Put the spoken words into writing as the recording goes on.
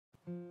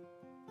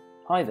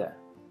Hi there,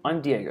 I'm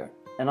Diego,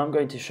 and I'm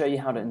going to show you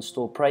how to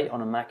install Prey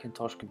on a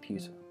Macintosh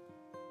computer.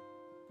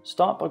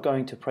 Start by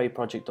going to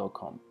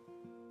preyproject.com.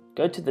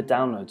 Go to the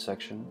Download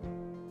section,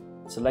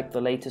 select the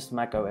latest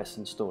macOS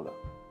installer.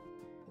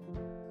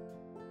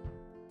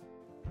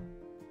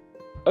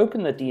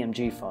 Open the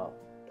DMG file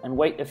and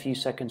wait a few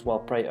seconds while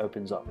Prey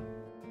opens up.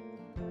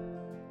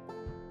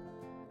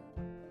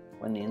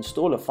 When the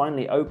installer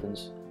finally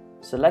opens,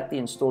 select the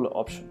installer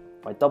option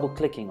by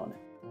double-clicking on it.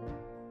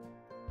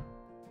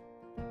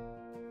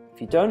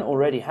 If you don't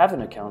already have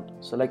an account,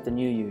 select the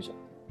new user.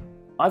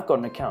 I've got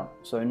an account,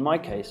 so in my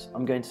case,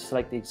 I'm going to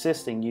select the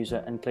existing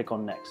user and click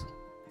on Next.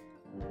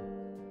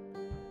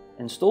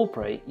 Install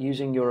Prey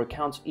using your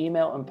account's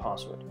email and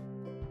password.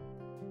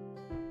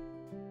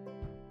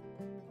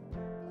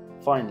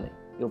 Finally,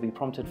 you'll be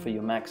prompted for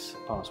your Mac's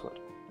password.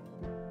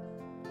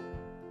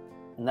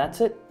 And that's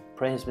it,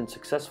 Prey has been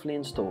successfully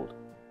installed.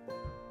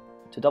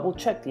 To double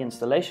check the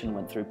installation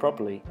went through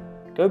properly,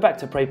 go back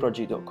to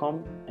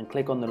preyproject.com and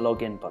click on the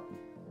Login button.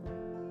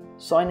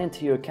 Sign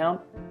into your account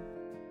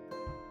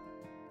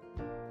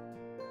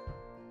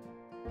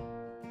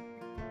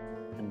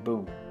and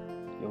boom,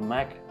 your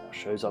Mac now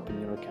shows up in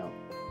your account.